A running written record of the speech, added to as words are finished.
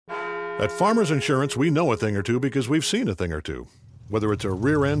At Farmers Insurance, we know a thing or two because we've seen a thing or two. Whether it's a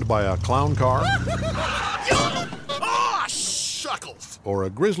rear end by a clown car, shuckles, or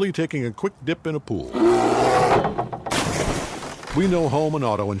a grizzly taking a quick dip in a pool. We know home and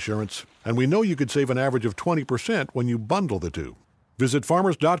auto insurance, and we know you could save an average of 20% when you bundle the two. Visit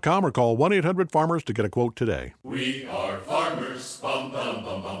farmers.com or call 1-800-FARMERS to get a quote today. We are farmers. Bum, bum,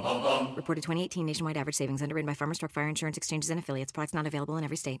 bum, bum, bum, bum. Reported 2018 nationwide average savings underwritten by Farmers Truck Fire Insurance Exchanges and Affiliates. Products not available in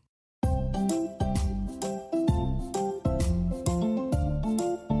every state.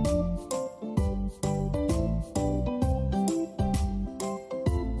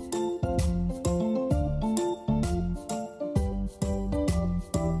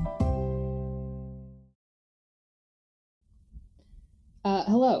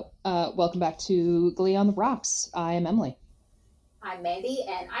 Hello. Welcome back to Glee on the Rocks. I am Emily. I'm Mandy,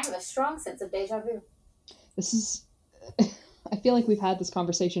 and I have a strong sense of deja vu. This is... I feel like we've had this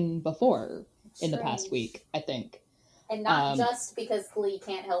conversation before in the past week, I think. And not just because Glee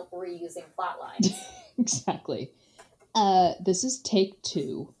can't help reusing plot lines. Exactly. This is take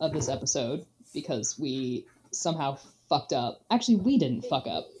 2 of this episode, because we somehow fucked up. Actually, we didn't fuck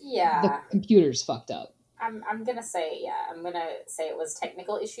up. Yeah. The computers fucked up. I'm gonna say, I'm gonna say it was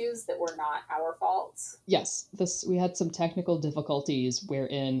technical issues that were not our fault. Yes, we had some technical difficulties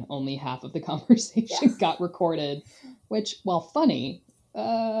wherein only half of the conversation got recorded, which, while funny,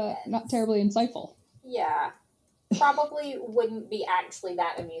 not terribly insightful. Yeah. Probably wouldn't be actually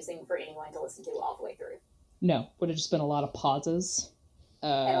that amusing for anyone to listen to all the way through. No, would have just been a lot of pauses.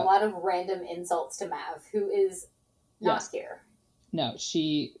 And a lot of random insults to Mav, who is not here. No,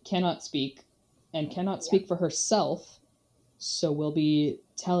 she cannot speak. And cannot speak for herself, so we'll be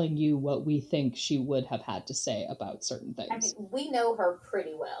telling you what we think she would have had to say about certain things. I mean, we know her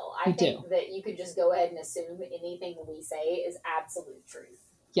pretty well. I think that you could just go ahead and assume anything we say is absolute truth.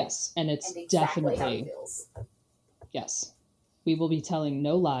 Yes, and it's exactly definitely how it feels. Yes. We will be telling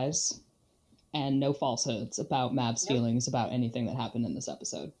no lies and no falsehoods about Mav's feelings about anything that happened in this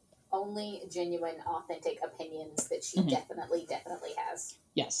episode. Only genuine, authentic opinions that she definitely has.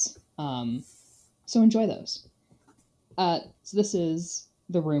 Yes. So enjoy those. So this is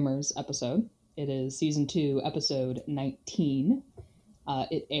the Rumours episode. It is season 2, episode 19.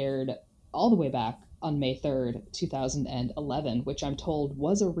 It aired all the way back on May 3rd, 2011, which I'm told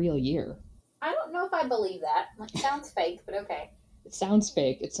was a real year. I don't know if I believe that. It sounds fake, but okay. It sounds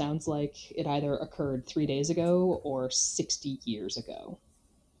fake. It sounds like it either occurred 3 days ago or 60 years ago.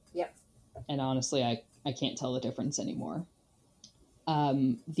 Yep. And honestly, I can't tell the difference anymore.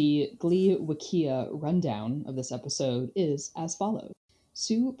 The Glee Wikia rundown of this episode is as follows.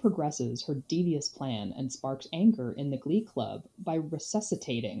 Sue progresses her devious plan and sparks anger in the Glee Club by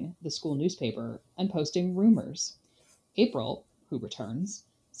resuscitating the school newspaper and posting rumors. April, who returns,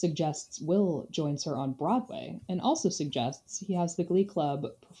 suggests Will joins her on Broadway and also suggests he has the Glee Club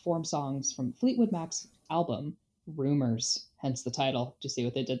perform songs from Fleetwood Mac's album, Rumours, hence the title. Did you see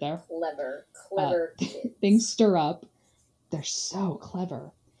what they did there? Clever kids. Things stir up. They're so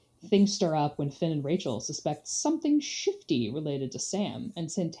clever. Things stir up when Finn and Rachel suspect something shifty related to Sam, and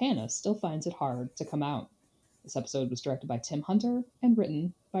Santana still finds it hard to come out. This episode was directed by Tim Hunter and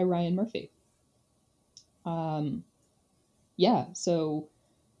written by Ryan Murphy. So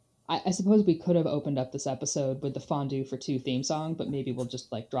I suppose we could have opened up this episode with the Fondue for Two theme song, but maybe we'll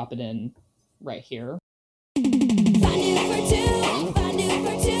just drop it in right here. Fondue for two,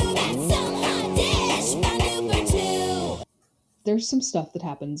 that's some hot dish. Fondue for two. There's some stuff that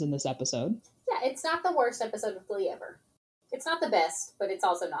happens in this episode. Yeah, it's not the worst episode of Glee ever. It's not the best, but it's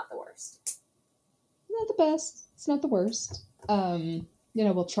also not the worst. Not the best. It's not the worst.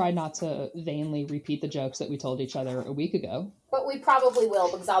 We'll try not to vainly repeat the jokes that we told each other a week ago. But we probably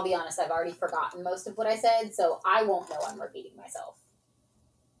will, because I'll be honest, I've already forgotten most of what I said, so I won't know I'm repeating myself.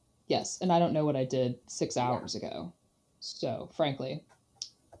 Yes, and I don't know what I did 6 hours ago. So, frankly,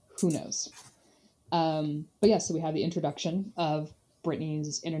 who knows? So we have the introduction of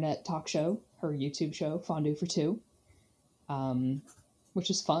Brittany's internet talk show, her YouTube show, Fondue for Two, which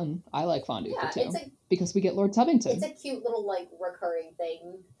is fun. I like Fondue for Two because we get Lord Tubbington. It's a cute little, recurring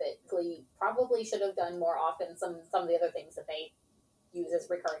thing that Glee probably should have done more often, some of the other things that they use as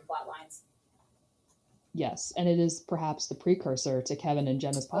recurring plot lines. Yes, and it is perhaps the precursor to Kevin and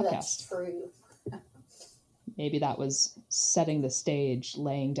Jenna's podcast. Oh, that's true. Maybe that was setting the stage,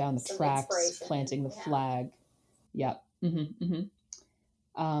 laying down the tracks, planting the flag. Yep.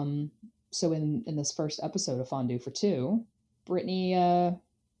 So in this first episode of Fondue for Two, Brittany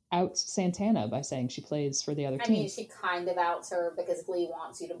outs Santana by saying she plays for the other team. I mean, she kind of outs her because Glee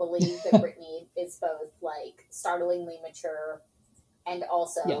wants you to believe that Brittany is both, startlingly mature and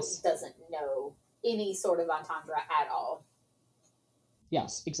also Yes. doesn't know any sort of entendre at all.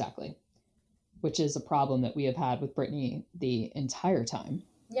 Yes, exactly. Which is a problem that we have had with Brittany the entire time.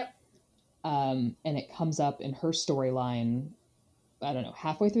 Yep. And it comes up in her storyline, I don't know,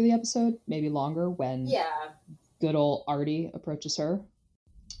 halfway through the episode, maybe longer, when Yeah. good old Artie approaches her.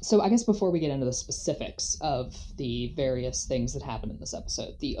 So I guess before we get into the specifics of the various things that happen in this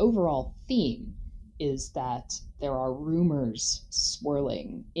episode, the overall theme is that there are rumors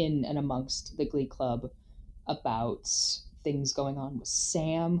swirling in and amongst the Glee Club about things going on with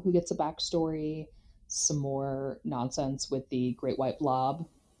Sam, who gets a backstory, some more nonsense with the Great White Blob,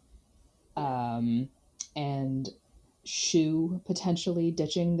 and Shu potentially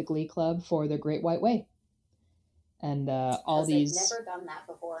ditching the Glee Club for the Great White Way. And all these... They've never done that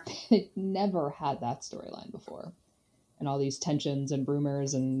before. They've never had that storyline before. And all these tensions and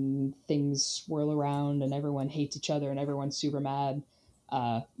rumors and things swirl around, and everyone hates each other, and everyone's super mad,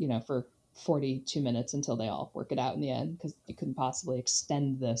 for 42 minutes until they all work it out in the end, because you couldn't possibly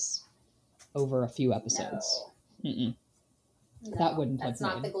extend this over a few episodes. No, That wouldn't have That's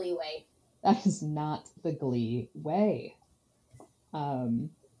not made... the Glee way. That is not the Glee way.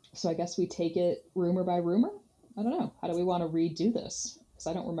 So I guess we take it rumor by rumor? I don't know. How do we want to redo this? Because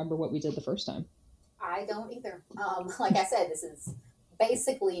I don't remember what we did the first time. I don't either. Like I said, this is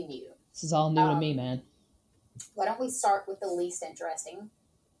basically new. This is all new to me, man. Why don't we start with the least interesting,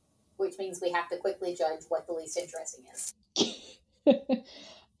 which means we have to quickly judge what the least interesting is.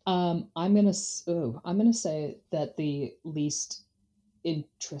 I'm gonna say that the least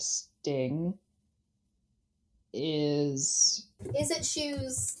interesting is it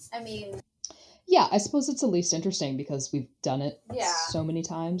Shu's? I mean, yeah, I suppose it's the least interesting because we've done it Yeah. so many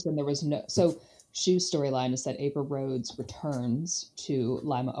times, and there was no... So Shu's storyline is that April Rhodes returns to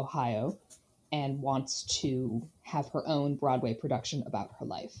Lima, Ohio, and wants to have her own Broadway production about her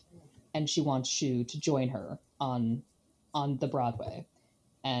life, and she wants Shu to join her on the Broadway.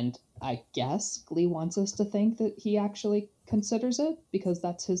 And I guess Glee wants us to think that he actually considers it because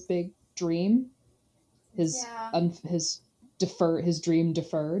that's his big dream, his dream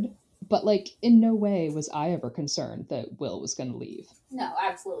deferred. But like, in no way was I ever concerned that Will was going to leave. No,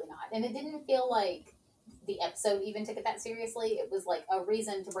 absolutely not. And it didn't feel like the episode even took it that seriously. It was like a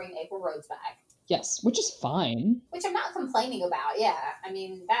reason to bring April Rhodes back. Yes, which is fine. Which I'm not complaining about. Yeah, I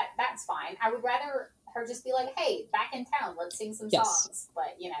mean that's fine. I would rather her just be like, "Hey, back in town, let's sing some songs."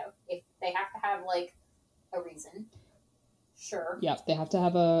 But if they have to have like a reason, sure. Yep, they have to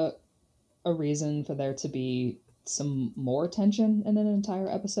have a reason for there to be some more tension in an entire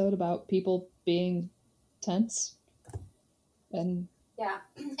episode about people being tense. And yeah,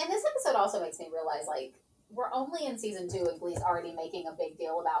 and this episode also makes me realize like we're only in season 2 and Glee's already making a big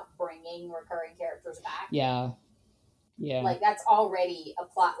deal about bringing recurring characters back. Yeah. Like that's already a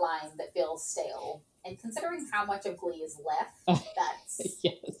plot line that feels stale. And considering how much of Glee is left, that's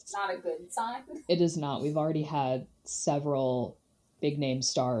yes. not a good sign. It is not. We've already had several big name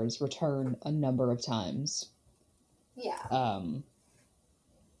stars return a number of times. Yeah.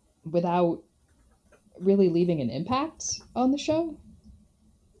 Without really leaving an impact on the show.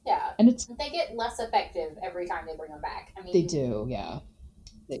 Yeah. And they get less effective every time they bring them back. I mean, they do, yeah.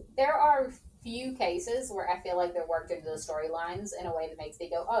 There are few cases where I feel like they're worked into the storylines in a way that makes me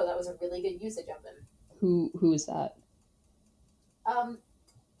go, "Oh, that was a really good usage of them." Who is that?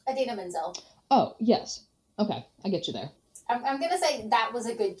 Idina Menzel. Oh, yes. Okay, I get you there. I'm gonna say that was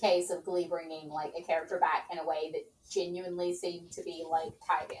a good case of Glee bringing like a character back in a way that genuinely seemed to be like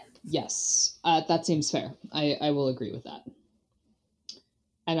tied in. Yes, that seems fair. I will agree with that.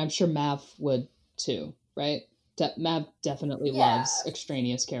 And I'm sure Mav would too, right? Mav definitely loves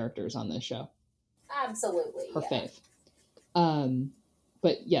extraneous characters on this show. Absolutely. Her fave.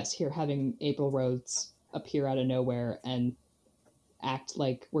 But yes, here having April Rhodes appear out of nowhere and act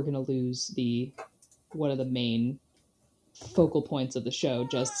like we're gonna lose one of the main focal points of the show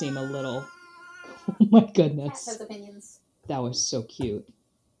just seem a little... Oh my goodness. Cat has opinions. That was so cute.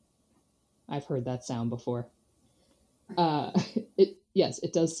 I've heard that sound before.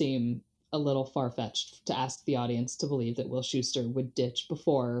 It does seem a little far-fetched to ask the audience to believe that Will Schuester would ditch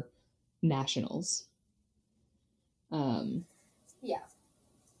before nationals. Yeah.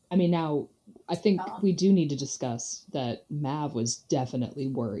 I mean, now, I think we do need to discuss that Mav was definitely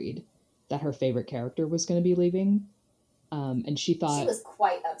worried that her favorite character was going to be leaving. And she thought... She was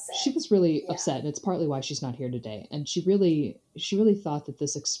quite upset. She was really upset, and it's partly why she's not here today. And she really thought that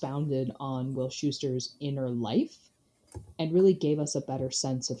this expounded on Will Schuester's inner life and really gave us a better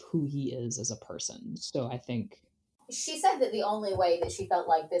sense of who he is as a person. So I think... She said that the only way that she felt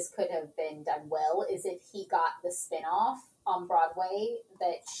like this could have been done well is if he got the spinoff on Broadway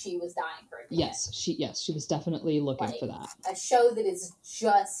that she was dying for it to hit. She was definitely looking Like, for that. A show that is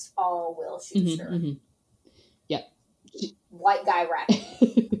just all Will Schuester. Yep. White guy rapping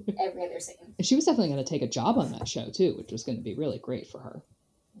every other scene. And she was definitely going to take a job on that show too, which was going to be really great for her.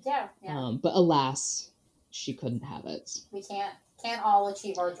 Yeah. But alas, she couldn't have it. We can't all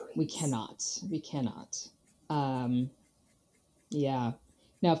achieve our dreams. We cannot. Yeah.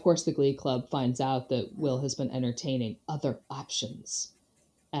 Now, of course, the Glee Club finds out that Will has been entertaining other options.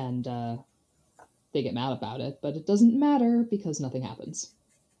 And they get mad about it, but it doesn't matter because nothing happens.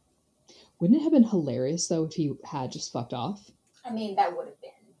 Wouldn't it have been hilarious, though, if he had just fucked off? I mean, that would have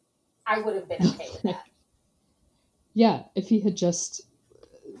been. I would have been okay with that. Yeah, if he had just...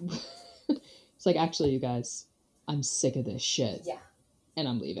 It's like, actually, you guys, I'm sick of this shit. Yeah. And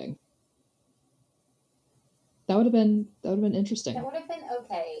I'm leaving. That would have been interesting. That would have been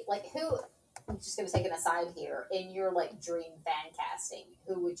okay. Like, who... I'm just going to take an aside here. In your, like, dream fan casting,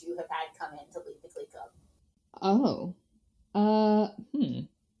 who would you have had come in to lead the Glee Club? Oh.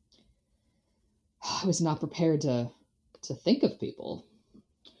 I was not prepared to think of people.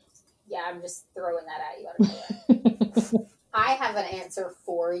 Yeah, I'm just throwing that at you out of nowhere. I have an answer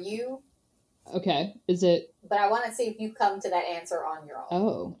for you. Okay. Is it... But I want to see if you come to that answer on your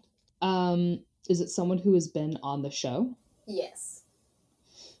own. Oh. Is it someone who has been on the show? Yes.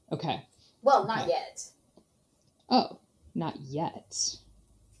 Okay. Well, not yet. Oh, not yet.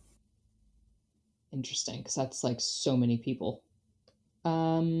 Interesting, because that's like so many people.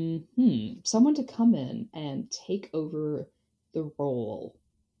 Someone to come in and take over the role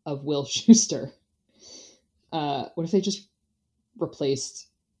of Will Schuester. What if they just replaced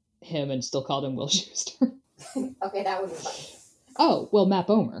him and still called him Will Schuester? Okay, that would be fun. Oh, well, Matt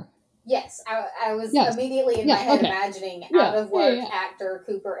Bomer. Yes, I was immediately in my head imagining out-of-work actor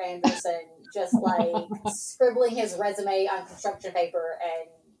Cooper Anderson just, like, scribbling his resume on construction paper and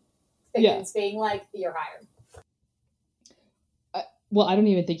Pickens being like, you're hired. Well, I don't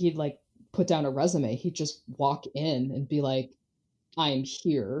even think he'd, like, put down a resume. He'd just walk in and be like, I'm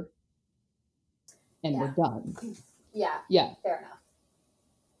here, and we're done. Yeah. Fair enough.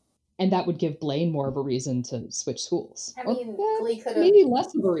 And that would give Blaine more of a reason to switch schools. I mean, Glee could have... Maybe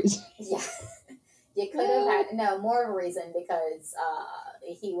less of a reason. Yeah. You could have had... No, more of a reason because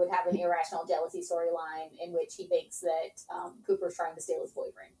he would have an irrational jealousy storyline in which he thinks that Cooper's trying to steal his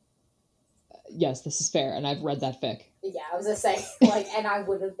boyfriend. Yes, this is fair, and I've read that fic. Yeah, I was going to say, like, and I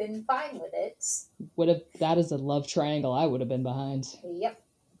would have been fine with it. That is a love triangle I would have been behind. Yep.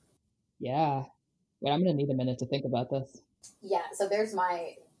 Yeah. Wait, I'm going to need a minute to think about this. Yeah, so there's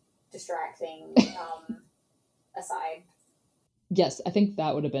my distracting aside. Yes, I think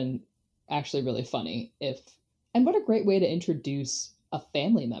that would have been actually really funny and what a great way to introduce a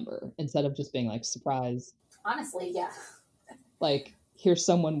family member instead of just being like, surprise. Honestly, yeah. Like, here's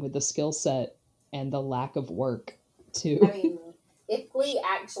someone with the skill set and the lack of work to... I mean, if Glee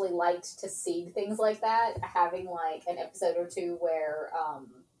actually liked to seed things like that, having like an episode or two where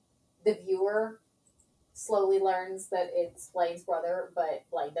the viewer slowly learns that it's Blaine's brother, but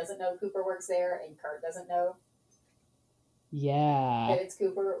Blaine doesn't know Cooper works there, and Kurt doesn't know that it's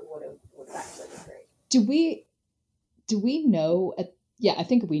Cooper, would have actually been great. Do we know I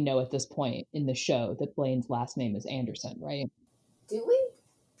think we know at this point in the show that Blaine's last name is Anderson, right? Do we?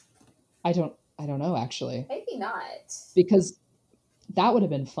 I don't know, actually. Maybe not. Because that would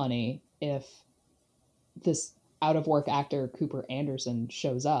have been funny if this out-of-work actor Cooper Anderson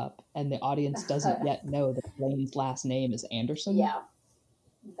shows up and the audience doesn't yet know that Blaine's last name is Anderson. Yeah.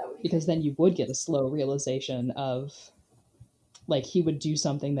 That would be because then you would get a slow realization of, like, he would do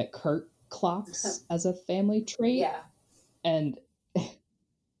something that Kurt clocks as a family trait. Yeah. And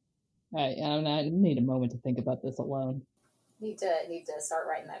I need a moment to think about this alone. Need to start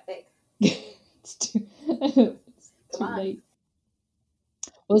writing that fic. It's too late.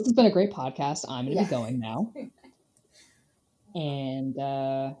 Well, this has been a great podcast. I'm going to be going now. And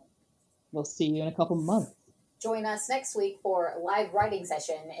we'll see you in a couple months. Join us next week for a live writing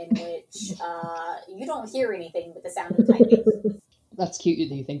session in which you don't hear anything but the sound of typing. That's cute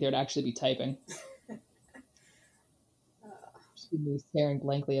that you think there'd actually be typing. Just me staring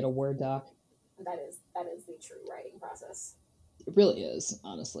blankly at a Word doc. That is the true writing process. It really is,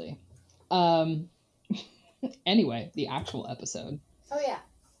 honestly. Anyway, the actual episode. Oh yeah,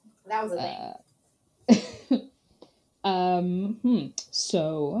 that was a thing.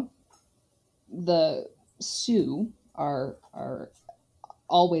 So the Sue, our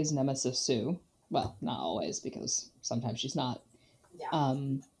always nemesis Sue, well, not always because sometimes she's not,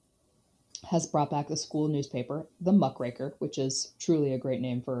 has brought back the school newspaper, the Muckraker, which is truly a great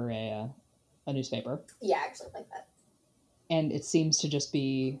name for a newspaper. Yeah, I actually like that. And it seems to just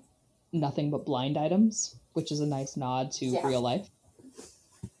be nothing but blind items, which is a nice nod to real life.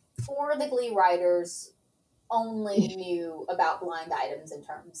 Or the Glee writers only knew about blind items in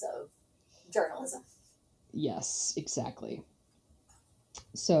terms of journalism. Yes, exactly.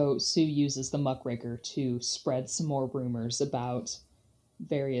 So Sue uses the muckraker to spread some more rumors about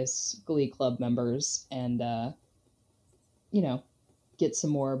various Glee Club members and, get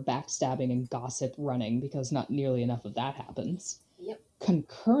some more backstabbing and gossip running because not nearly enough of that happens. Yep.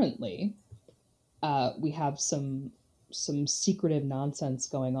 Concurrently, we have some secretive nonsense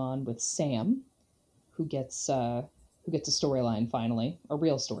going on with Sam, who gets a storyline finally, a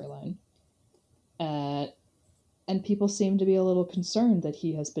real storyline. And people seem to be a little concerned that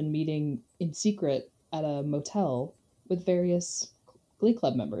he has been meeting in secret at a motel with various Glee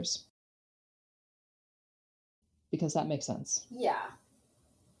Club members. Because that makes sense. Yeah.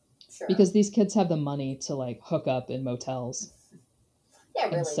 Sure. Because these kids have the money to, like, hook up in motels. Yeah,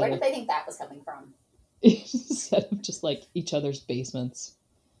 really. Where did they think that was coming from? Instead of just, like, each other's basements.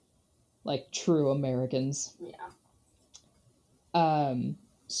 Like true Americans. Yeah.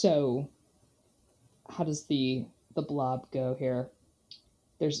 So how does the blob go here?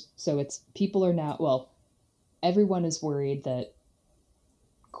 It's people are now, well, everyone is worried that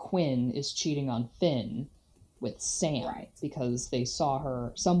Quinn is cheating on Finn with Sam because they saw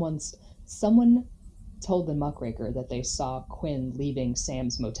her. Someone told the muckraker that they saw Quinn leaving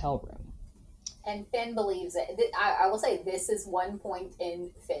Sam's motel room. And Finn believes it. I will say this is one point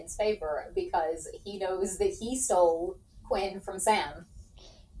in Finn's favor because he knows that he stole Quinn from Sam.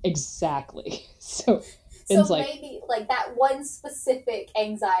 Exactly. So Finn's maybe like that one specific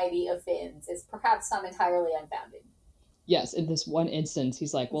anxiety of Finn's is perhaps not entirely unfounded. Yes, in this one instance,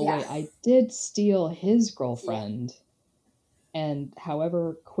 he's like, well, wait, I did steal his girlfriend. Yeah. And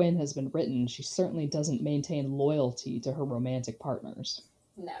however Quinn has been written, she certainly doesn't maintain loyalty to her romantic partners.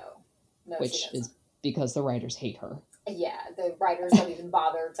 No, which is because the writers hate her. Yeah, the writers don't even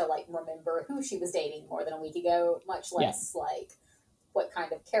bother to, like, remember who she was dating more than a week ago, much less, like, what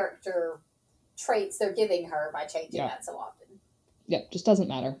kind of character traits they're giving her by changing that so often. Yeah, just doesn't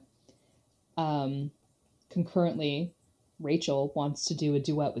matter. Concurrently, Rachel wants to do a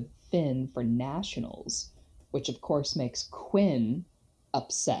duet with Finn for nationals, which of course makes Quinn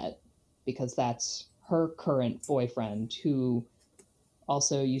upset because that's her current boyfriend who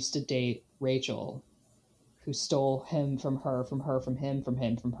also used to date Rachel, who stole him from her, from her, from him, from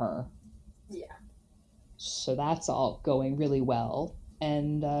him, from her. Yeah. So that's all going really well.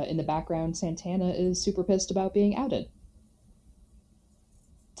 And in the background, Santana is super pissed about being outed.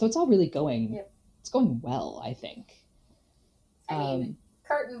 So it's all really going, it's going well, I think. I mean,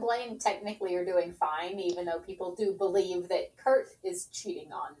 Kurt and Blaine technically are doing fine, even though people do believe that Kurt is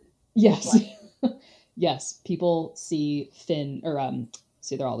cheating on Blaine. Yes, people see Finn, or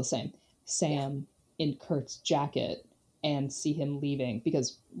see, they're all the same. Sam in Kurt's jacket and see him leaving,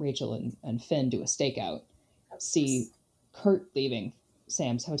 because Rachel and Finn do a stakeout, see Kurt leaving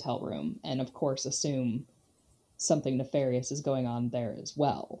Sam's hotel room, and of course assume something nefarious is going on there as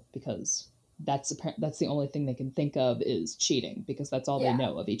well, because that's the only thing they can think of is cheating, because that's all they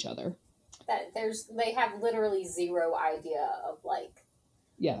know of each other. They have literally zero idea of, like,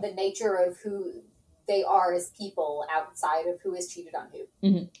 the nature of who they are as people outside of who has cheated on who.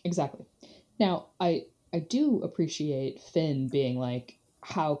 Mm-hmm, exactly. Now, I do appreciate Finn being like,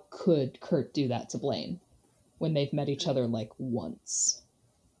 how could Kurt do that to Blaine when they've met each other like once?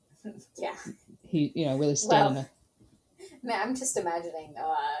 Yeah. He, really standing Man, I'm just imagining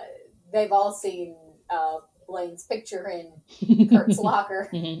they've all seen Blaine's picture in Kurt's locker.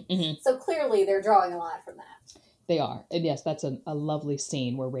 Mm-hmm, mm-hmm. So clearly they're drawing a lot from that. They are. And yes, that's a lovely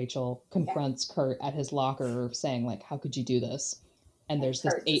scene where Rachel confronts Kurt at his locker saying, like, how could you do this? And there's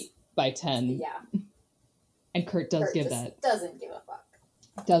this 8x10. Yeah. And Kurt doesn't give a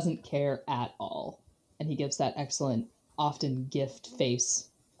fuck. Doesn't care at all. And he gives that excellent, often gift face.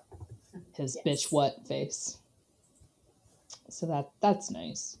 His bitch what face. So that's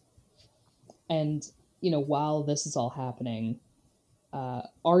nice. And, while this is all happening,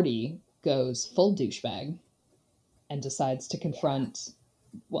 Artie goes full douchebag and decides to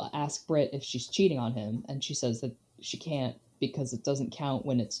ask Britt if she's cheating on him. And she says that she can't because it doesn't count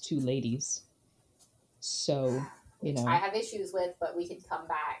when it's two ladies. So, I have issues with, but we can come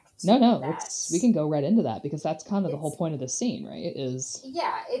back to that. We can go right into that because that's kind of the whole point of the scene, right?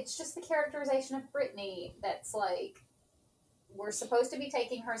 It's just the characterization of Brittany that's like, we're supposed to be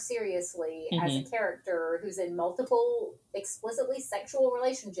taking her seriously as a character who's in multiple explicitly sexual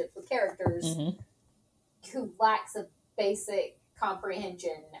relationships with characters who lacks a basic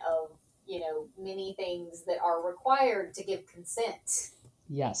comprehension of, many things that are required to give consent.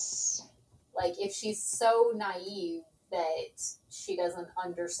 Yes. Like, if she's so naive that she doesn't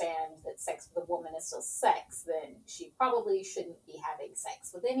understand that sex with a woman is still sex, then she probably shouldn't be having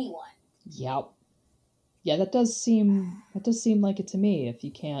sex with anyone. Yep. Yeah, that does seem like it to me. If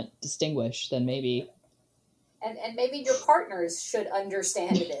you can't distinguish, then maybe. And maybe your partners should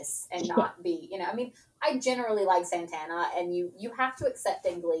understand this and not be, I generally like Santana, and you have to accept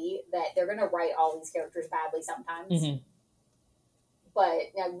in Glee that they're going to write all these characters badly sometimes. Mm-hmm.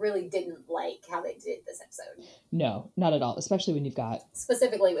 But I really didn't like how they did this episode. No, not at all. Especially when you've got...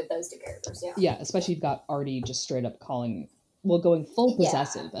 Specifically with those two characters, yeah. Yeah, especially you've got Artie just straight up going full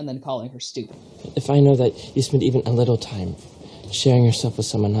possessive and then calling her stupid. If I know that you spend even a little time sharing yourself with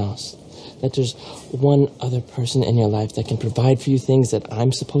someone else, that there's one other person in your life that can provide for you things that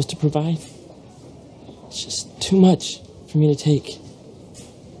I'm supposed to provide, it's just too much for me to take.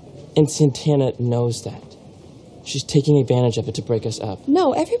 And Santana knows that. She's taking advantage of it to break us up.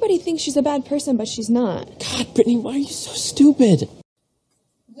 No, everybody thinks she's a bad person, but she's not. God, Brittany, why are you so stupid?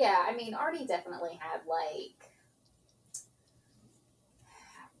 Yeah, Artie definitely had,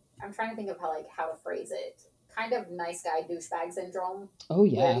 I'm trying to think of how to phrase it. Kind of nice guy douchebag syndrome. Oh,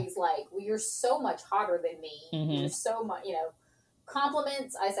 yeah. Where he's like, well, you're so much hotter than me. Mm-hmm. You're so much,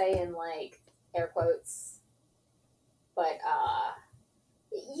 compliments, I say in, air quotes. But,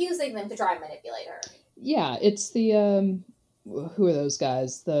 using them to try and manipulate her. Yeah, it's the, who are those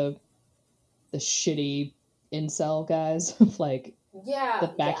guys? The shitty incel guys?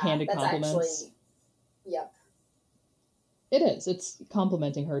 The backhanded compliments. Yep. It is. It's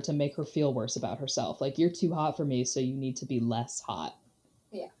complimenting her to make her feel worse about herself. Like, you're too hot for me, so you need to be less hot.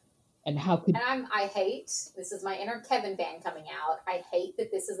 Yeah. And how could... And I hate, this is my inner Kevin fan coming out, I hate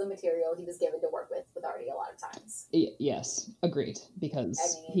that this is the material he was given to work with Artie a lot of times. Yes, agreed.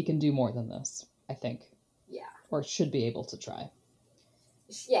 Because he can do more than this, I think. Yeah. Or should be able to try.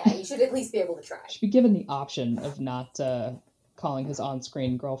 Yeah, he should at least be able to try. Should be given the option of not calling his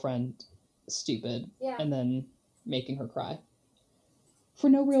on-screen girlfriend stupid and then making her cry. For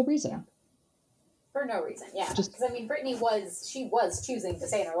no real reason. Yeah. For no reason, yeah. Because, Brittany was choosing to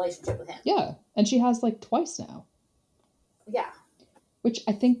stay in a relationship with him. Yeah, and she has, twice now. Yeah. Which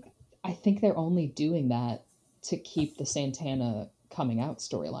I think they're only doing that to keep the Santana coming out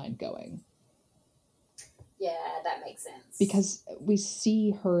storyline going. Yeah, that makes sense. Because we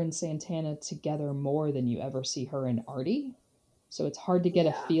see her and Santana together more than you ever see her and Artie. So it's hard to get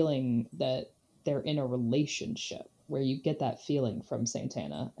a feeling that they're in a relationship, where you get that feeling from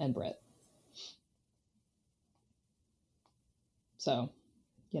Santana and Britt. So,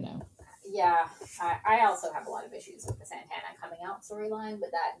 Yeah, I also have a lot of issues with the Santana coming out storyline,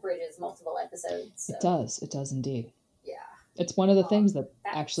 but that bridges multiple episodes. So. It does indeed. Yeah. It's one of the things that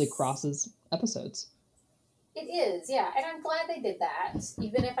actually crosses episodes. It is, yeah, and I'm glad they did that,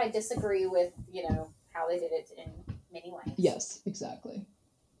 even if I disagree with, how they did it in many ways. Yes, exactly.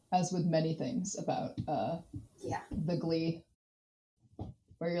 As with many things about the Glee,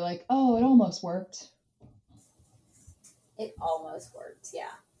 where you're like, oh, it almost worked. It almost worked,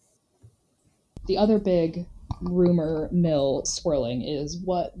 yeah. The other big rumor mill swirling is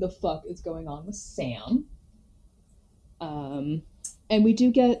what the fuck is going on with Sam. And we do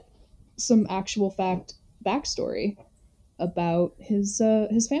get some actual fact backstory about his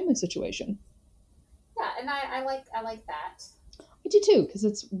family situation. Yeah, and I like that. I do too, because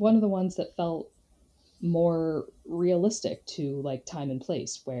it's one of the ones that felt more realistic to time and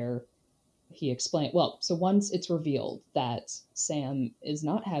place, where he explained, so once it's revealed that Sam is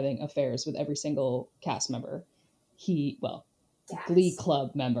not having affairs with every single cast member, Glee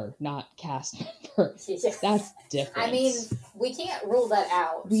Club member, not cast member. Yeah. That's different. We can't rule that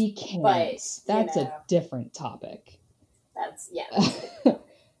out. We can't. But, that's a different topic. That's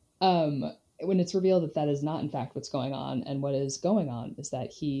when it's revealed that is not in fact what's going on, and what is going on is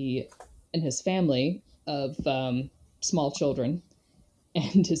that he and his family of small children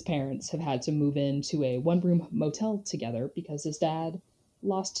and his parents have had to move into a one-room motel together because his dad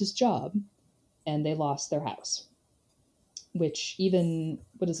lost his job and they lost their house. Which even,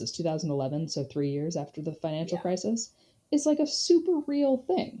 2011, so 3 years after the financial crisis, is a super real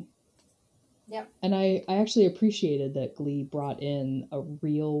thing. Yep. And I actually appreciated that Glee brought in a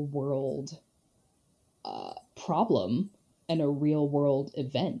real-world problem and a real-world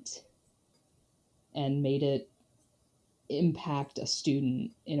event and made it impact a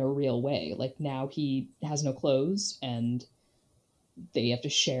student in a real way. Now he has no clothes and they have to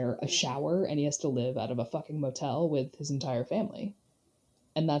share a shower and he has to live out of a fucking motel with his entire family.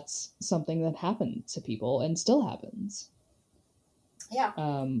 And that's something that happened to people and still happens. Yeah.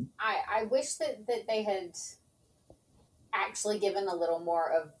 I wish that they had actually given a little more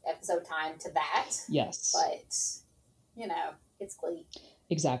of episode time to that. Yes. But, you know, it's Glee.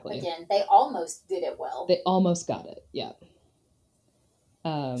 Exactly. Again, they almost did it well. They almost got it. Yeah.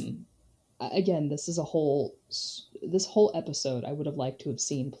 Again, this whole episode I would have liked to have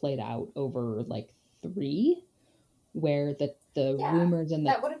seen played out over like 3, where the rumors and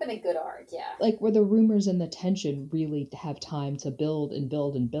that would have been a good arc, yeah. Like where the rumors and the tension really have time to build and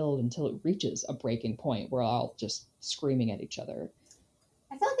build and build until it reaches a breaking point where all just screaming at each other.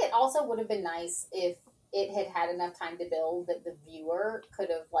 I feel like it also would have been nice if it had enough time to build that the viewer could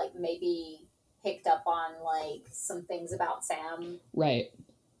have like maybe picked up on like some things about Sam, right?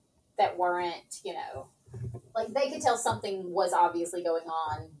 That weren't, you know, like they could tell something was obviously going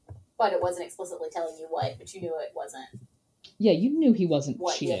on, but it wasn't explicitly telling you what. But you knew it wasn't. Yeah, you knew he wasn't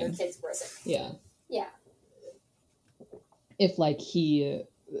what cheating. The other kids were saying. Yeah. Yeah. If like he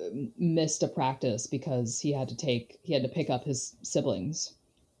missed a practice because he had to pick up his siblings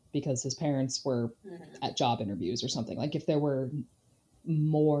because his parents were at job interviews or something. Like if there were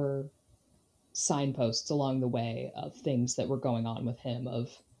more signposts along the way of things that were going on with him, of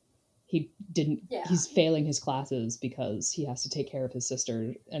he's failing his classes because he has to take care of his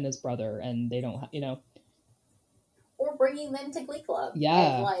sister and his brother and they don't, you know. Or bringing them to Glee Club.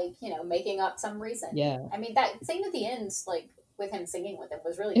 Yeah. And, like, you know, making up some reason. Yeah. I mean, that scene at the end, like, with him singing with him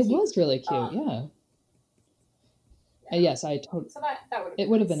was really cute. It was really cute, yeah. And yes, I totally... So that would have It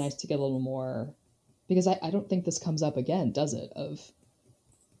would have been nice to get a little more... Because I don't think this comes up again, does it? I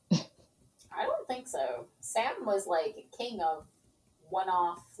don't think so. Sam was, like, king of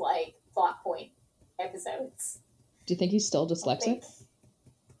one-off, like, plot point episodes. Do you think he's still dyslexic?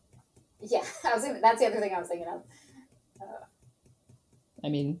 Yeah, that's the other thing I was thinking of. I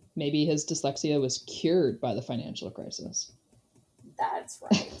mean, maybe his dyslexia was cured by the financial crisis. That's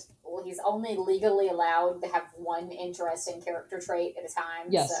right. Well, he's only legally allowed to have one interesting character trait at a time.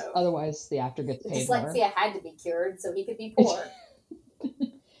 Yes, so otherwise the actor gets paid more. Dyslexia had to be cured so he could be poor.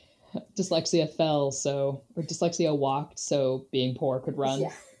 Dyslexia dyslexia walked so being poor could run.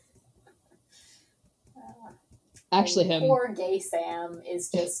 Yeah. Actually, poor gay Sam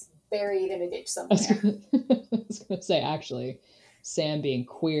is just buried in a ditch somewhere. I was going to say, actually, Sam being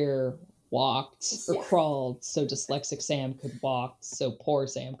queer walked or crawled so dyslexic Sam could walk, so poor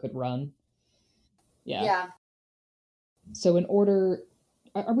Sam could run. Yeah. Yeah. So in order,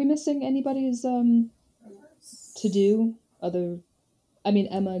 are we missing anybody's to do other? I mean,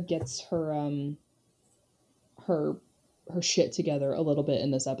 Emma gets her her shit together a little bit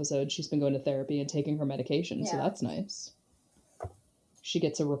in this episode. She's been going to therapy and taking her medication, so that's nice. She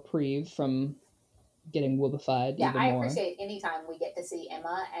gets a reprieve from getting whoopified even more. I appreciate any time we get to see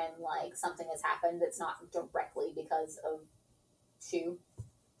Emma and like something has happened that's not directly because of Shu.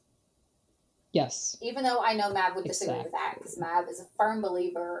 Yes. Even though I know Mav would disagree with that, because Mav is a firm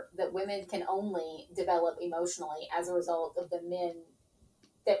believer that women can only develop emotionally as a result of the men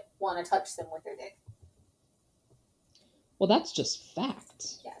that want to touch them with their dick. Well, that's just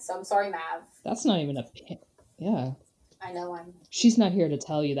fact. Yeah, so I'm sorry, Mav. That's not even yeah. I know She's not here to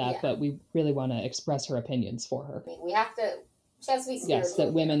tell you that, but we really want to express her opinions for her. I mean, she has to be spiritual. Yes,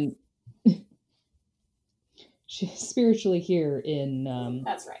 that women... She's spiritually here in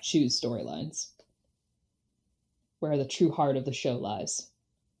that's right. Shu's storylines, where the true heart of the show lies.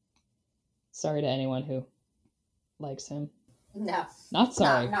 Sorry to anyone who likes him. No. Not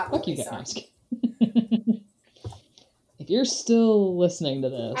sorry. Not Fuck really you guys. If you're still listening to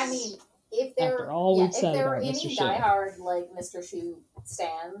this, I mean, if there are any diehard like Mr. Shu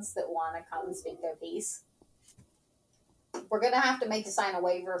stands that want to come speak their piece, we're gonna have to make you sign a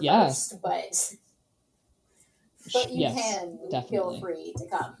waiver first, but you can feel free to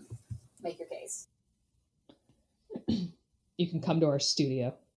come make your case. You can come to our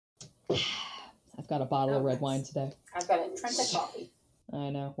studio. I've got a bottle of red wine today. I've got a Trent of coffee. I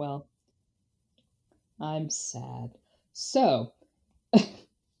know. Well, I'm sad. So,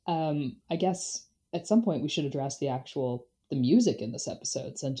 I guess at some point we should address the music in this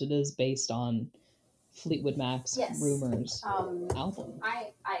episode, since it is based on Fleetwood Mac's Rumours album.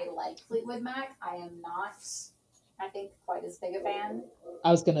 I like Fleetwood Mac. I am not, I think, quite as big a fan.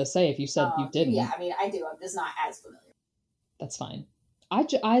 I was going to say, if you said you didn't. Yeah, I mean, I do. I'm just not as familiar. That's fine.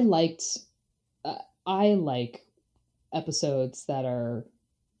 I like episodes that are,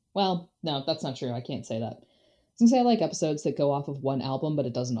 well, no, that's not true. I can't say that. I was gonna say I like episodes that go off of one album, but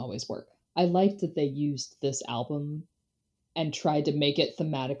it doesn't always work. I liked that they used this album and tried to make it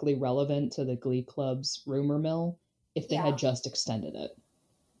thematically relevant to the Glee Club's rumor mill if they had just extended it.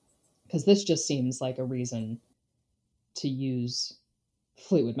 Because this just seems like a reason to use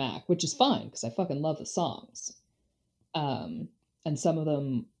Fleetwood Mac, which is fine because I fucking love the songs. And some of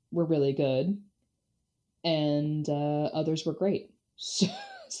them were really good, and others were great.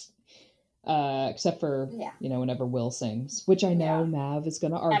 Except for, whenever Will sings, which I know Mav is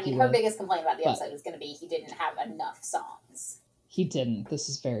going to argue. I mean, her biggest complaint about the episode is going to be he didn't have enough songs. He didn't. This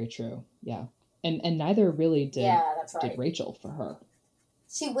is very true. Yeah. And neither really did, that's right. did Rachel for her.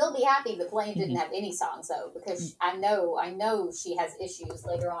 She will be happy that Blaine didn't have any songs, though, because I know she has issues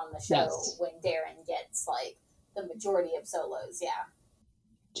later on in the show when Darren gets, like, the majority of solos,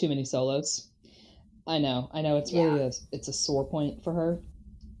 Too many solos. I know. It's really it's a sore point for her.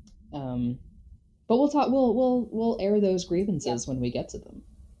 But we'll talk. We'll air those grievances when we get to them.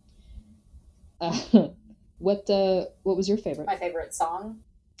 What was your favorite? My favorite song?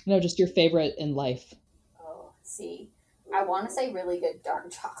 No, just your favorite in life. Oh, see, I want to say really good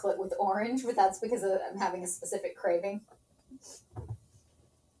dark chocolate with orange, but that's because I'm having a specific craving.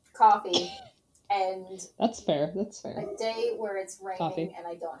 Coffee, and that's fair. A day where it's raining Coffee. And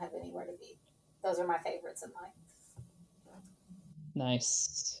I don't have anywhere to be. Those are my favorites in life.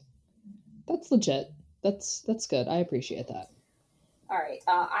 Nice. That's legit. That's good. I appreciate that. All right.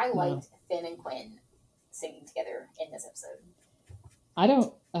 I liked Finn and Quinn singing together in this episode. I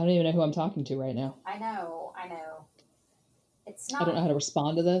don't even know who I'm talking to right now. I know. It's not. I don't know how to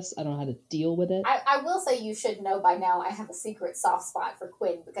respond to this. I don't know how to deal with it. I will say you should know by now I have a secret soft spot for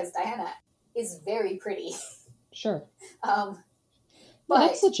Quinn because Diana is very pretty. Sure. But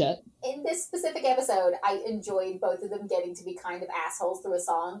that's legit. In this specific episode, I enjoyed both of them getting to be kind of assholes through a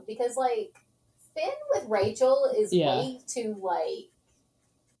song because, like, Finn with Rachel is way too, like...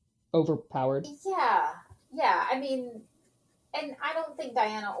 overpowered. Yeah. I mean, and I don't think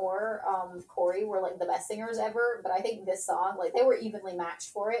Diana or Corey were, like, the best singers ever, but I think this song, like, they were evenly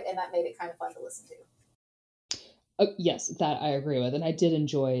matched for it, and that made it kind of fun to listen to. Yes, that I agree with, and I did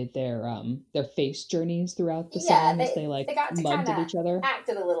enjoy their face journeys throughout the songs. They got to mugged at each other,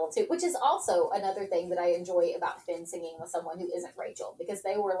 acted a little too, which is also another thing that I enjoy about Finn singing with someone who isn't Rachel, because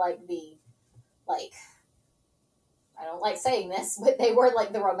they were like I don't like saying this, but they were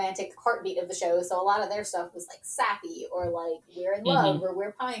like the romantic heartbeat of the show. So a lot of their stuff was like sappy or like we're in love or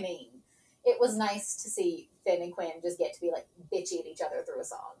we're pining. It was nice to see Finn and Quinn just get to be like bitchy at each other through a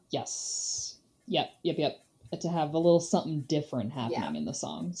song. Yes. Yep. To have a little something different happening in the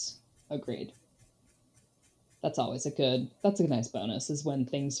songs. Agreed. That's always that's a nice bonus, is when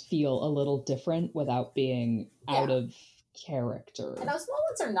things feel a little different without being out of character. And those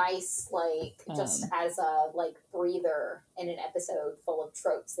moments are nice, like, just as a, like, breather in an episode full of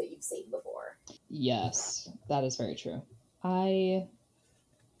tropes that you've seen before. Yes, that is very true. I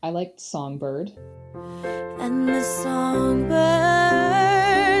liked Songbird. And the songbirds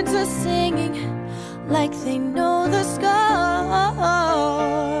are singing like they know the score.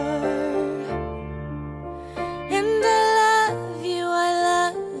 And I love you,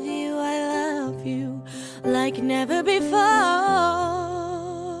 I love you, I love you like never before.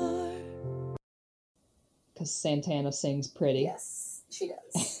 Because Santana sings pretty. Yes, she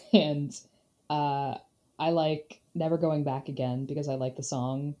does. And I like Never Going Back Again because I like the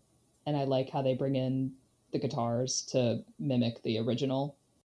song, and I like how they bring in the guitars to mimic the original.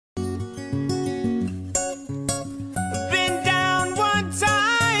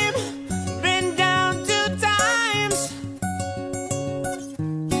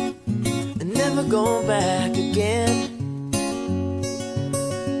 Go back again.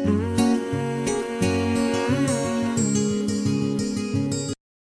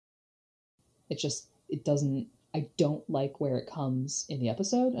 I don't like where it comes in the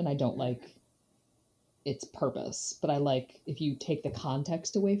episode, and I don't like its purpose, but I like if you take the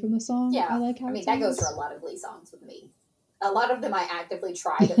context away from the song. I like how that goes for a lot of Glee songs with me. A lot of them I actively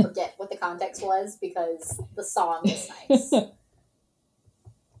try to forget what the context was because the song is nice. Are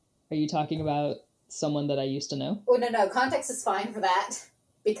you talking about someone that I used to know? Oh, no. Context is fine for that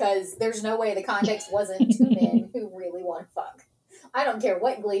because there's no way the context wasn't two men who really want to fuck. I don't care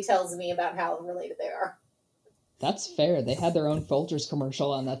what Glee tells me about how related they are. That's fair. They had their own Folgers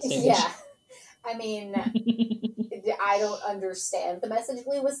commercial on that stage. Yeah. I mean, I don't understand the message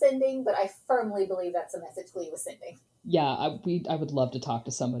Glee was sending, but I firmly believe that's the message Glee was sending. Yeah, I would love to talk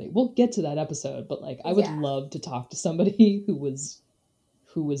to somebody. We'll get to that episode, but like I would love to talk to somebody who was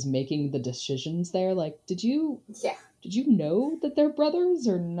making the decisions there. Like, did you know that they're brothers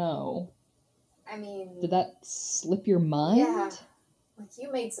or no? I mean, did that slip your mind? Yeah, like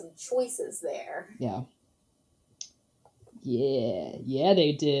you made some choices there. Yeah,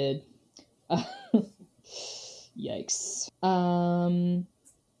 they did. Yikes.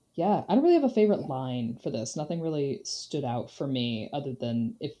 Yeah, I don't really have a favorite line for this. Nothing really stood out for me other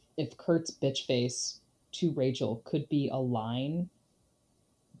than if Kurt's bitch face to Rachel could be a line,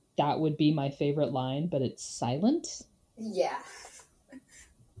 that would be my favorite line, but it's silent. Yeah.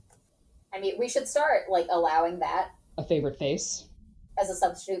 I mean, we should start like allowing that A favorite face. as a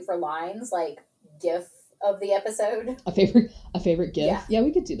substitute for lines, like GIF of the episode. A favorite GIF. Yeah. Yeah,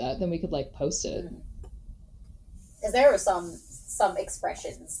 we could do that. Then we could like post it. Because there are some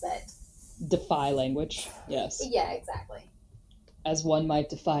expressions that Defy language. Yes. Yeah, exactly. As one might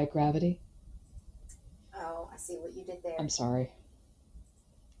defy gravity. Oh, I see what you did there. I'm sorry.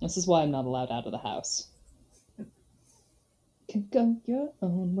 This is why I'm not allowed out of the house. Can go your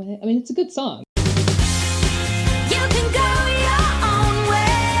own way. I mean, it's a good song. You can go your own way.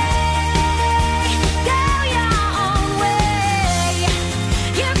 Go your own way.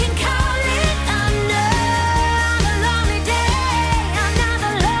 You can call it another lonely day.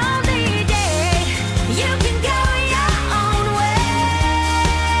 Another lonely day. You can go your own way.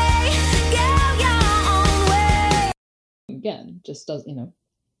 Go your own way. Again, just does, you know.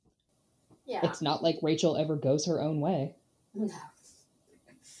 Yeah. It's not like Rachel ever goes her own way. No.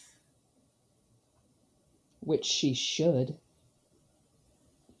 Which she should.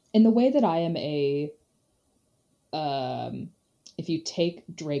 In the way that I am if you take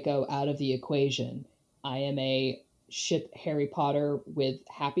Draco out of the equation, I am a ship Harry Potter with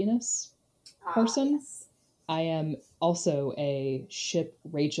happiness person. Yes. I am also a ship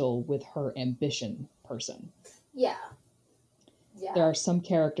Rachel with her ambition person. Yeah. Yeah. There are some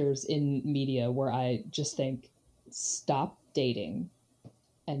characters in media where I just think, stop dating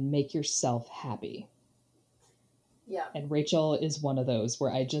and make yourself happy. Yeah. And Rachel is one of those where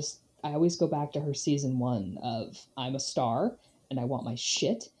I always go back to her season 1 of I'm a star and I want my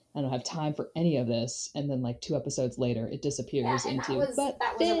shit. I don't have time for any of this. And then like 2 episodes later, it disappears into. That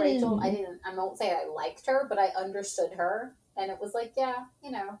was a Rachel. I won't say I liked her, but I understood her, and it was like, yeah,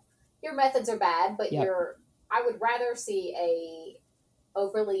 you know, your methods are bad, but Yep. I would rather see a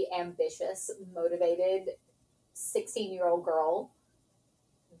overly ambitious, motivated 16-year-old girl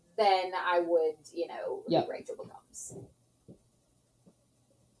than I would, you know, Yep. who Rachel becomes.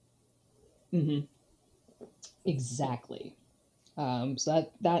 Mm-hmm. Exactly. So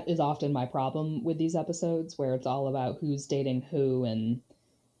that is often my problem with these episodes, where it's all about who's dating who and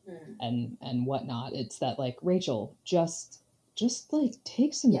whatnot. It's that like, Rachel, just like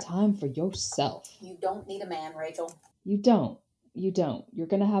take some time for yourself. You don't need a man, Rachel. You don't. You're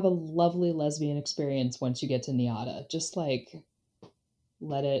gonna have a lovely lesbian experience once you get to Niata. Just like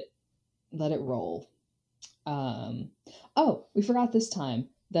let it roll. Oh, we forgot this time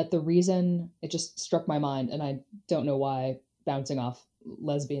that the reason it just struck my mind, and I don't know why bouncing off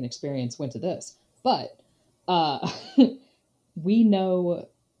lesbian experience went to this, but we know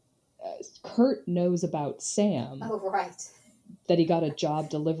Kurt knows about Sam. Oh, right. That he got a job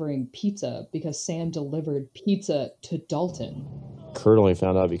delivering pizza because Sam delivered pizza to Dalton. Kurt only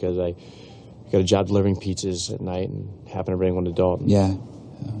found out because I got a job delivering pizzas at night and happened to bring one to Dalton. Yeah,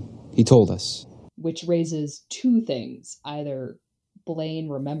 he told us. Which raises 2 things. Either Blaine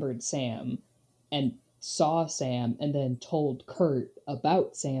remembered Sam and saw Sam and then told Kurt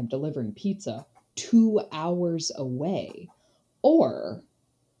about Sam delivering pizza 2 hours away, or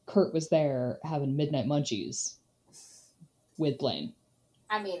Kurt was there having midnight munchies with Blaine.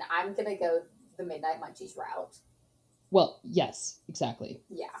 I mean, I'm gonna go the Midnight Munchies route. Well, yes, exactly.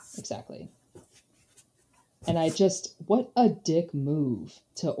 Yeah. Exactly. And what a dick move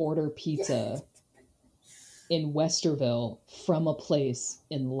to order pizza in Westerville from a place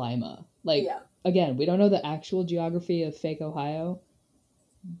in Lima. Like, again, we don't know the actual geography of fake Ohio,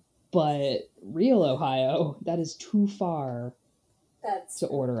 but real Ohio, that is too far to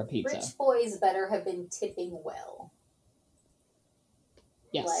order a pizza. Rich boys better have been tipping well.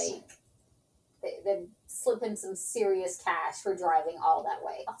 Yes. Like, they slip him some serious cash for driving all that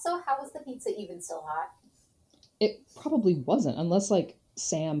way. Also, how was the pizza even still hot? It probably wasn't, unless, like,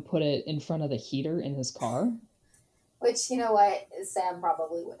 Sam put it in front of the heater in his car. Which, you know what, Sam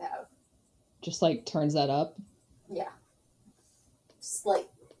probably would have. Just, like, turns that up. Yeah. Just, like,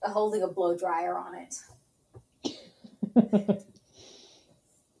 holding a blow dryer on it.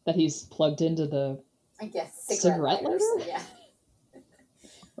 That he's plugged into the I guess cigarette lighter? Yeah.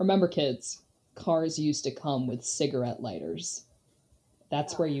 Remember, kids, cars used to come with cigarette lighters.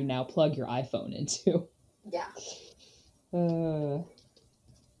 That's where you now plug your iPhone into. Yeah.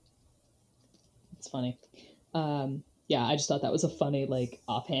 It's funny. Yeah, I just thought that was a funny, like,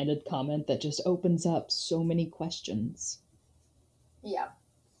 offhanded comment that just opens up so many questions. Yeah.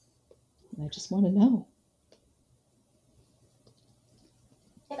 And I just want to know.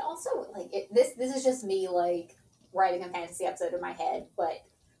 It also, like, this is just me, like, writing a fantasy episode in my head, but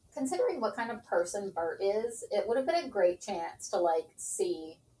considering what kind of person Bert is, it would have been a great chance to, like,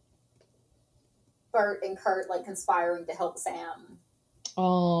 see Bert and Kurt, like, conspiring to help Sam.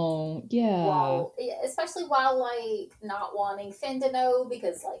 Oh, yeah. Especially while, like, not wanting Finn to know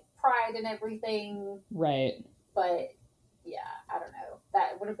because, like, pride and everything. Right. But, yeah, I don't know.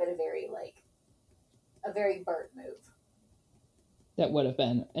 That would have been a very Bert move. That would have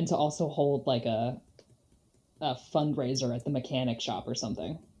been. And to also hold, like, a fundraiser at the mechanic shop or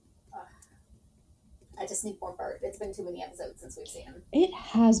something. I just need more Bert. It's been too many episodes since we've seen him. It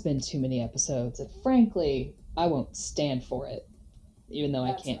has been too many episodes, and frankly, I won't stand for it, even though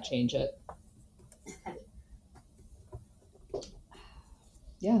I can't change it.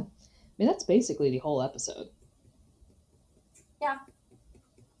 Yeah. I mean, that's basically the whole episode. Yeah.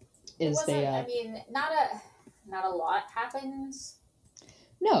 I mean, not a lot happens.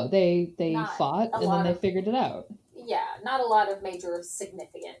 No, they fought, and then they figured it out. Yeah, not a lot of major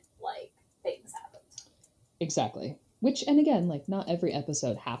significant, like, things happened. Exactly. Which, and again, like, not every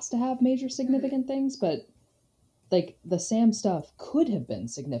episode has to have major significant things, but, like, the Sam stuff could have been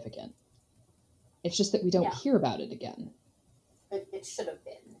significant. It's just that we don't hear about it again. It should have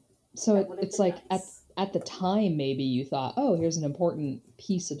been. So it's like, nice. At the time, maybe you thought, oh, here's an important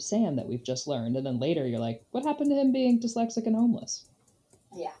piece of Sam that we've just learned. And then later you're like, what happened to him being dyslexic and homeless?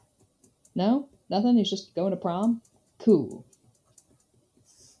 Yeah. No? Nothing? He's just going to prom? Cool.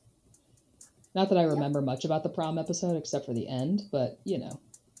 Not that I remember much about the prom episode except for the end, but, you know,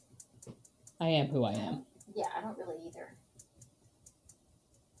 I am who I am. Yeah, I don't really either.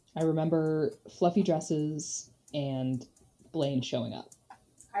 I remember fluffy dresses and Blaine showing up.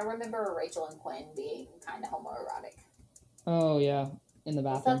 I remember Rachel and Quinn being kind of homoerotic. Oh, yeah. In the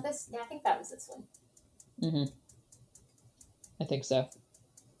bathroom. I think that was this one. Mm-hmm. I think so.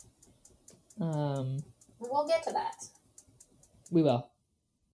 We'll get to that. We will.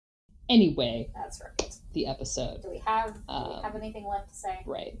 Anyway. That's right. The episode. Do we have anything left to say?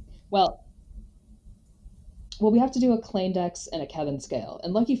 Right. Well, we have to do a Kleindex and a Kevin scale.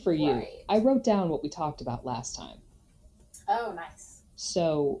 And lucky for you, I wrote down what we talked about last time. Oh, nice.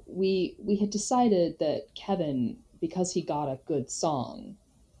 So we had decided that Kevin, because he got a good song,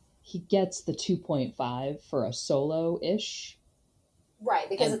 he gets the 2.5 for a solo-ish. Right,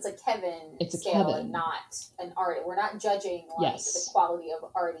 because it's a Kevin scale and not an Artie. We're not judging the quality of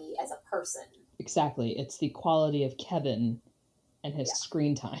Artie as a person. Exactly. It's the quality of Kevin and his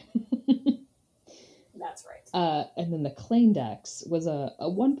screen time. That's right. And then the Kleindex was a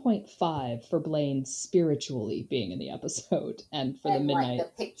 1.5 for Blaine spiritually being in the episode, and for the midnight.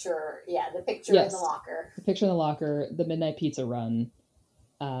 Like the picture in the locker. The picture in the locker, the midnight pizza run,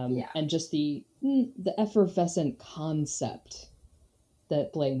 and just the effervescent concept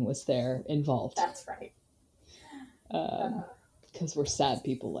that Blaine was there involved. That's right. Because we're sad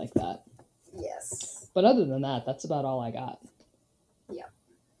people like that. Yes. But other than that, that's about all I got. Yeah.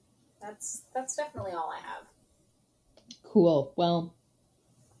 That's definitely all I have. Cool. Well,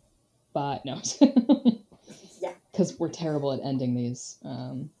 bye. No. Yeah. Because we're terrible at ending these.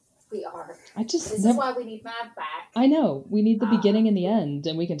 We are. This is why we need Mav back. I know. We need the beginning and the end,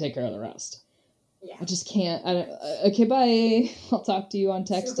 and we can take care of the rest. Yeah. I just can't. Okay, bye. I'll talk to you on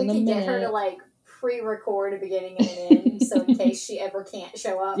text in a minute. We can get her to, like, pre-record a beginning and an end, so in case she ever can't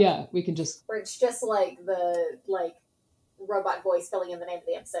show up. Yeah, we can just... Or it's just, like, the, like, robot voice filling in the name of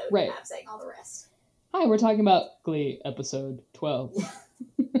the episode and Mav saying all the rest. Hi, we're talking about Glee, episode 12.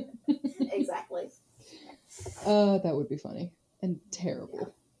 Exactly. That would be funny. And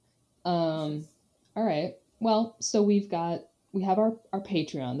terrible. Yeah. All right. Well, so we have our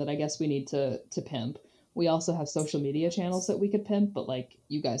Patreon that I guess we need to pimp. We also have social media channels that we could pimp, but, like,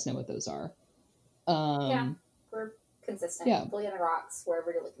 you guys know what those are. Yeah, we're consistent. Yeah. Glee on the Rocks,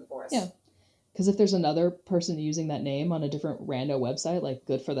 wherever you're looking for us. Yeah. Because if there's another person using that name on a different rando website, like,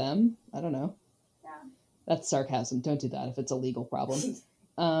 good for them. I don't know. Yeah. That's sarcasm. Don't do that if it's a legal problem.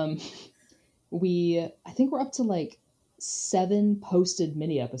 I think we're up to, like, 7 posted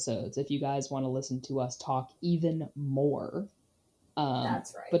mini episodes if you guys want to listen to us talk even more.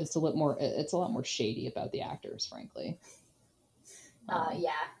 That's right. But it's a lot more shady about the actors, frankly.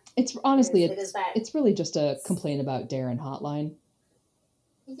 Yeah. It's honestly, it's really just a complaint about Darren Hotline.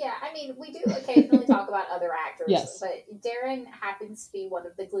 Yeah, I mean, we do occasionally talk about other actors, yes. But Darren happens to be one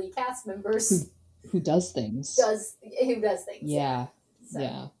of the Glee cast members who does things. Who does things? Yeah.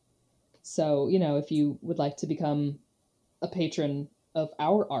 Yeah. So, you know, if you would like to become a patron of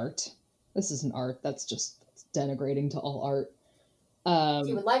our art, this isn't art. That's just denigrating to all art. If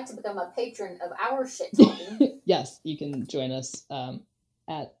you would like to become a patron of our shit talking, yes, you can join us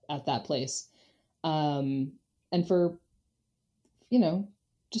at that place. And for, you know,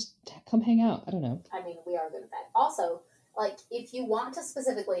 just come hang out. I don't know. I mean, we are good at that. Also, like, if you want to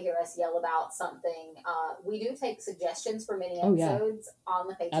specifically hear us yell about something, we do take suggestions for mini episodes on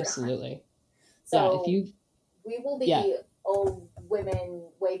the Patreon. Absolutely. So if you, we will be old women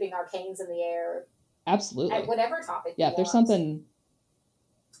waving our canes in the air. Absolutely. At whatever topic if there's something.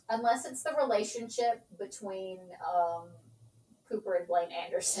 Unless it's the relationship between Cooper and Blaine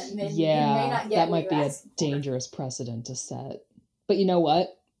Anderson, then you may not get that might be a dangerous precedent to set. But you know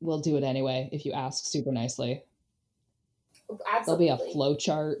what? We'll do it anyway if you ask super nicely. Absolutely. There'll be a flow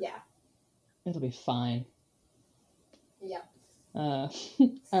chart. Yeah. It'll be fine. Yep. All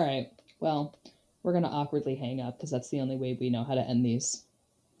right. Well, we're going to awkwardly hang up because that's the only way we know how to end these.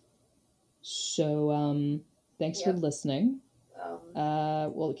 So, thanks for listening.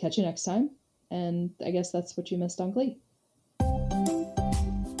 We'll catch you next time. And I guess that's what you missed on Glee.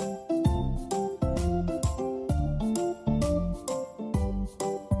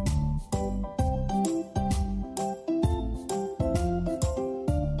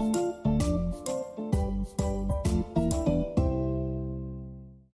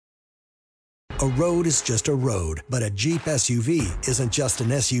 A road is just a road, but a Jeep SUV isn't just an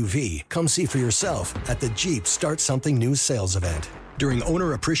SUV. Come see for yourself at the Jeep Start Something New sales event. During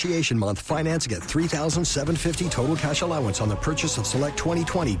Owner Appreciation Month, finance get $3,750 total cash allowance on the purchase of select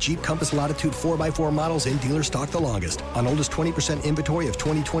 2020 Jeep Compass Latitude 4x4 models in dealer stock the longest. On oldest 20% inventory of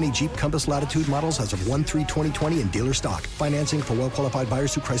 2020 Jeep Compass Latitude models as of 1/3/2020 in dealer stock. Financing for well-qualified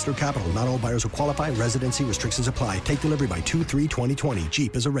buyers through Chrysler Capital. Not all buyers will qualify. Residency restrictions apply. Take delivery by 2/3/2020.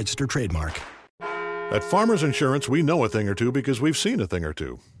 Jeep is a registered trademark. At Farmers Insurance, we know a thing or two because we've seen a thing or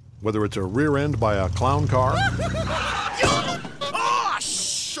two. Whether it's a rear end by a clown car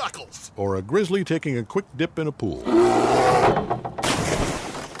Shuckles! or a grizzly taking a quick dip in a pool.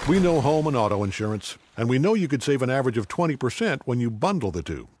 We know home and auto insurance, and we know you could save an average of 20% when you bundle the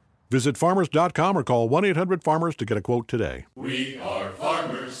two. Visit farmers.com or call 1-800-FARMERS to get a quote today. We are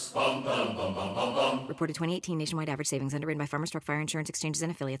farmers. Bum, bum, bum, bum, bum, bum. Reported 2018 nationwide average savings underwritten by Farmers Truck Fire Insurance Exchanges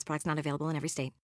and Affiliates. Products not available in every state.